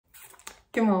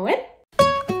Godmorgen.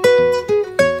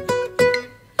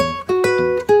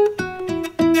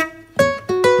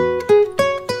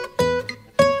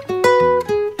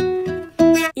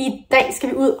 I dag skal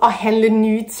vi ud og handle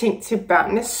nye ting til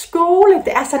børnenes skole.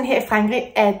 Det er sådan her i Frankrig,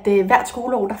 at hvert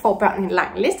skoleår, der får børnene en lang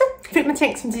liste fyldt med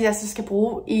ting, som de altså skal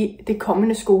bruge i det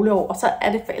kommende skoleår. Og så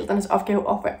er det forældrenes opgave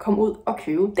at komme ud og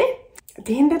købe det.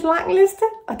 Det er en lidt lang liste,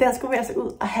 og der skal vi altså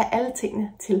ud og have alle tingene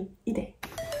til i dag.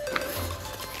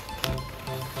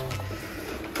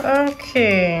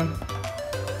 Okay.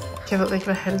 Jeg ved ikke,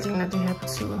 hvad halvdelen af det her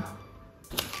betyder.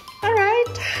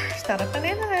 Alright. Starter fra den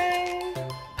her.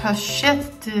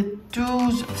 Pochette de 12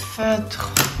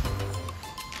 feutres.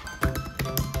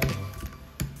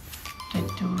 De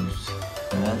 12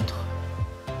 feutres.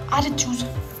 Ah, det er 12.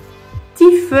 10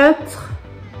 feutres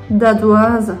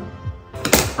d'ardoise.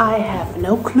 I have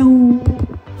no clue.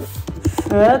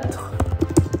 Feutres.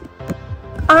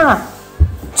 Ah,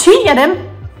 10 af dem.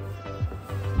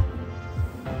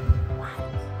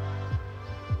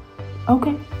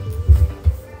 Okay.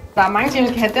 Der er mange ting,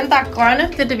 vi kan have. Den der er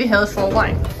grønne, det er det, vi havde i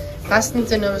forvejen. Resten,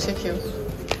 det er noget, vi skal købe.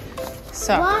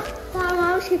 Så. What? Der er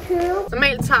meget, vi skal købe.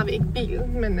 Normalt tager vi ikke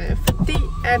bilen, men fordi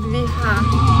at vi har...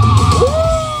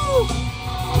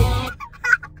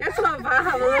 Jeg tror bare, jeg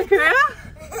har været at køre.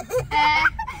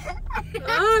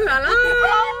 La la.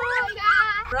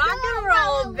 Rock and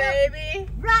roll, baby.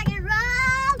 Rock and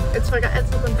roll. Jeg trykker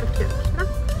altid på den forkerte knap.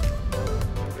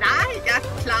 Nej, jeg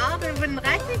klarede det på den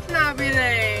rigtige knap i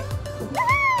dag.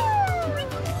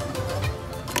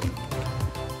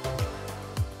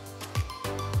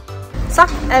 Så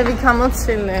er vi kommet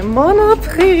til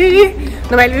månedspris.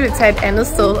 Normalt ville vi tage et andet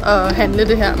sted og handle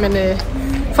det her, men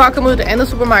for at komme ud i det andet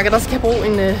supermarked, der skal jeg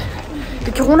bruge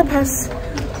et coronapas.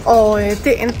 Og det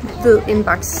er enten ved en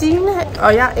vaccine,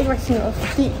 og jeg er ikke vaccineret,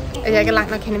 fordi jeg ikke er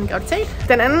langt nok hen i min graviditet.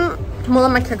 Den anden måde,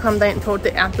 man kan komme derind på,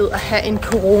 det er ved at have en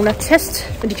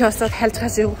coronatest. Men de koster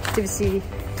 50 euro, det vil sige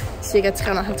cirka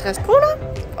 350 kroner.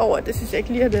 Og det synes jeg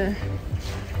ikke lige, at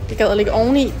jeg gad at lægge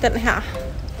oveni den her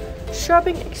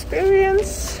shopping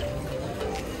experience.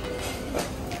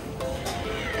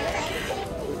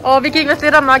 Og vi gik vist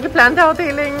lidt amok i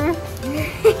planteafdelingen.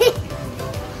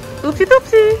 Upsi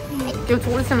dupsi. Det er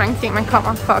utroligt så mange ting, man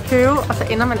kommer for at købe, og så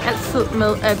ender man altid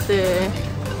med, at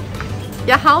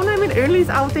jeg havner i min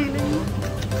yndlingsafdeling.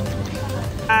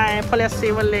 Ej, prøv lige at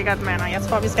se, hvor lækkert man er. Jeg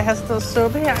tror, vi skal have sådan noget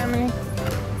suppe her, Amélie.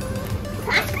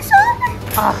 Græskesuppe?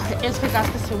 Jeg elsker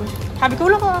græskesuppe. Har vi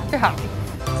gulerødder? Det har vi.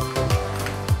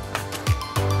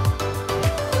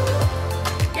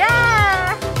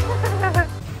 Yeah!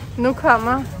 Nu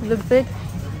kommer the big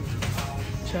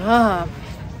job.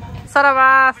 Så der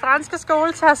var franske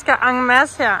skoletasker en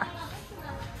masse her.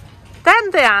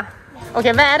 Den der.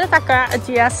 Okay, hvad er det, der gør, at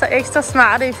de er så ekstra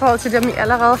smarte i forhold til dem, I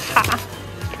allerede har?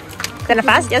 Den er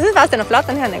faktisk, jeg synes faktisk, den er flot,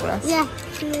 den her, Nicolas. Ja.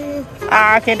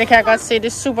 Okay, det kan jeg godt se. Det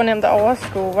er super nemt at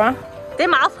overskue, hva'? Det er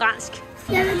meget fransk.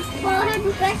 Jeg vil prøve at have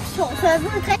den græskesår, så jeg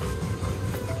ved ikke.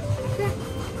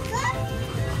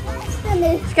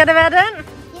 Skal det være den?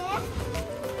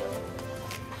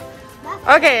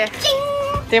 Ja. Okay,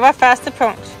 det var første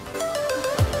punkt.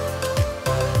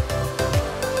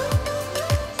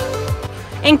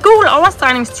 En gul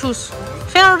overstregningstus.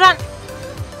 Finder du den?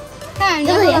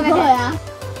 Det ved jeg, hvor jeg er.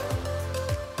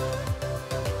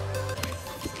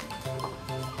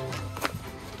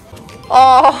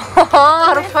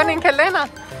 Har du fundet en kalender?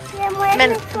 Men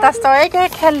der står ikke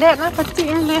kalender på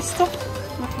din liste.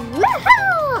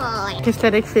 Jeg kan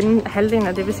slet ikke finde halvdelen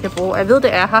af det, vi skal bruge. Jeg ved,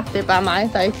 det er her. Det er bare mig,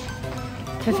 der ikke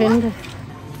kan finde det.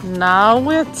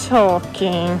 Now we're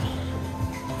talking.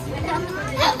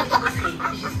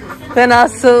 Den er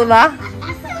sød, hva'?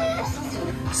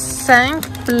 Sang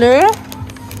bleu.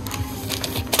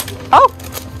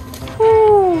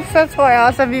 Så tror jeg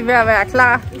også, at vi er ved at være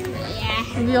klar.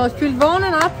 Yeah. Vi har også fyldt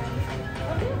vognen op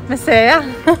med sager.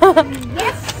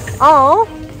 Yes. Og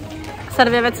så er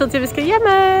det ved at være tid til, at vi skal hjemme.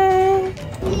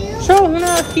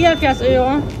 274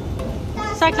 euro.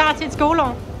 Så er jeg klar til et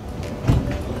skoleår.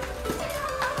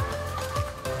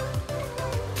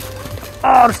 Du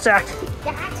er stærk.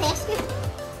 Jeg har taske.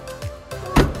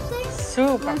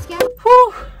 Super.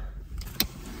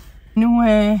 Nu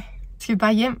skal vi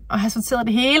bare hjem og have sorteret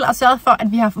det hele og sørget for,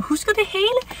 at vi har husket det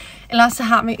hele. Ellers så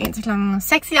har vi indtil klokken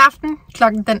 6 i aften.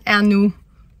 Klokken den er nu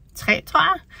 3, tror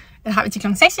jeg. Den har vi til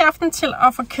klokken 6 i aften til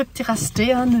at få købt de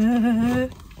resterende.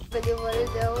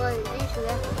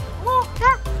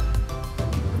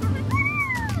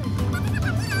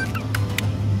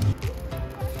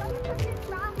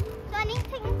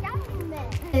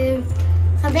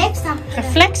 Reflekser.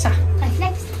 Reflekser.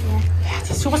 Reflekser, ja. Ja, det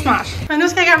er super Super smart. Men nu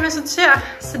skal jeg i gang med at sortere,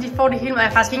 så de får det hele med. Jeg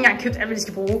har faktisk ikke engang købt alt, hvad de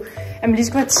skal bruge. Amélie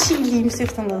skulle have 10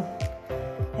 limstifter med.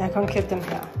 Jeg har kun købt dem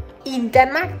her. I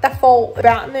Danmark, der får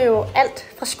børnene jo alt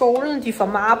fra skolen. De får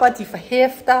mapper, de får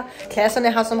hæfter.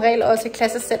 Klasserne har som regel også et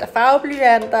klassesæt af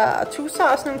farveblyanter og tusser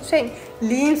og sådan nogle ting.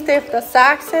 Limstifter,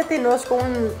 sakse, det er noget,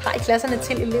 skolen har i klasserne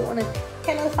til eleverne.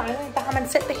 Hernede i Frankrig, der har man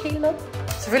selv det hele med.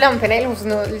 Selvfølgelig har man penalhus og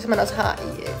sådan noget, ligesom man også har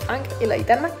i Frankrig eller i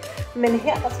Danmark. Men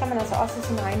her, der skal man altså også have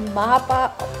sine egne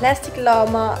mapper og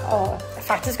plastiklommer og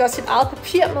faktisk også sit eget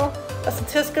papir med. Og så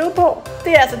til at skrive på.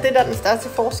 Det er altså det, der er den største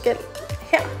forskel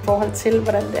her i forhold til,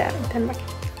 hvordan det er i Danmark.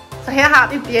 Så her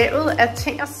har vi bjerget af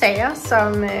ting og sager,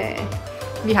 som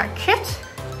vi har købt.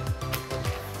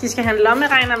 De skal have en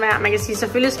lommeregner hver. Man kan sige,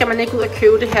 selvfølgelig skal man ikke ud og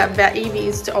købe det her hver evig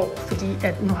eneste år, fordi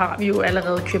at nu har vi jo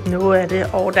allerede købt noget af det,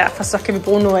 og derfor så kan vi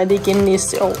bruge noget af det igen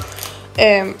næste år. Det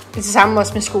er det samme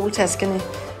også med skoletaskerne.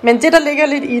 Men det, der ligger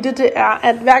lidt i det, det er,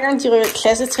 at hver gang de rykker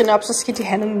klassetrin op, så skal de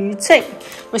have nogle nye ting.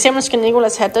 For eksempel skal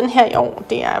Nicolas have den her i år.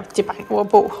 Det er bare en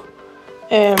ordbog.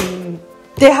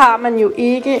 Det har man jo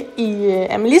ikke i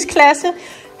Amélies klasse.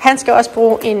 Han skal også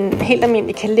bruge en helt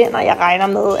almindelig kalender. Jeg regner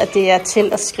med, at det er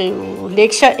til at skrive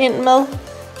lektier ind med.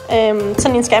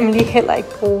 Sådan en skal Amélie heller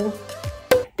ikke bruge.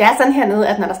 Det er sådan hernede,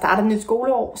 at når der starter et nyt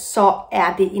skoleår, så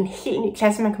er det en helt ny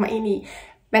klasse, man kommer ind i.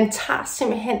 Man tager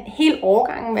simpelthen hele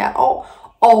årgangen hvert år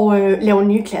og laver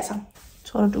nye klasser.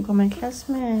 Tror du kommer i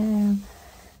klasse med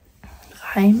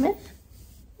Reime?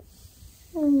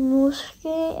 Måske.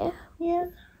 Ja.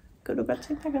 Kan du godt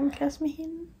tænke dig at komme i klasse med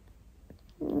hende?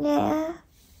 Ja.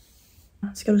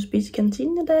 Skal du spise i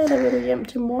kantinen i dag, eller vil du hjem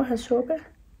til mor og have suppe?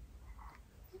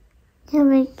 Jeg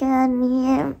vil gerne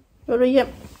hjem. Vil du hjem?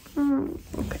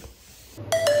 Okay.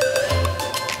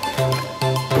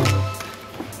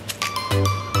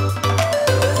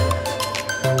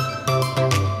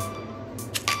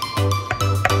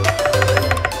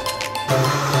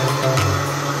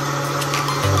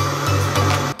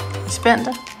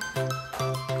 Spændte?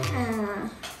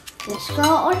 Det er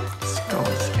skole.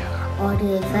 Og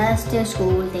det er første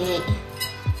skoledag.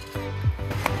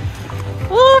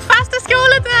 Første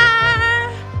skoledag!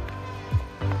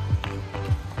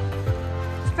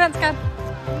 Spændt, skat?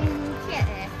 Ja.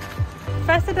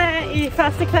 Første dag i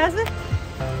første klasse.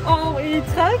 Og i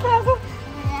tredje klasse.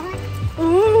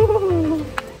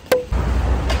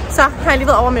 Så har jeg lige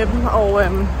været over med dem, og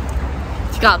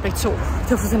de græd begge to.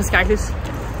 Det var fuldstændig skrækkeligt.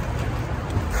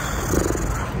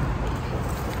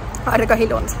 Og det går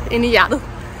helt ondt inde i hjertet,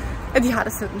 at de har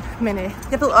det sådan. Men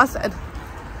jeg ved også, at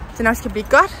det nok skal blive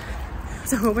godt.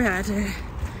 Så håber jeg,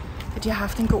 at de har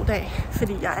haft en god dag,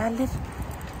 fordi jeg er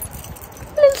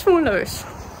lidt smule nervøs.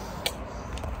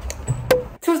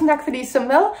 Tusind tak, fordi I så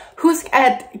med. Husk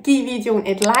at give videoen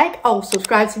et like og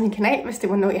subscribe til min kanal, hvis det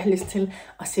var noget, jeg har lyst til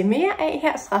at se mere af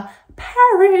her fra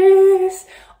Paris.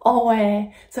 Og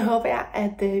så håber jeg,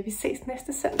 at vi ses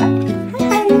næste søndag. Hej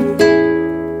hej!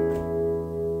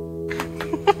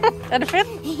 Er det fedt?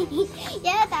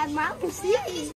 Ja, der er meget musik.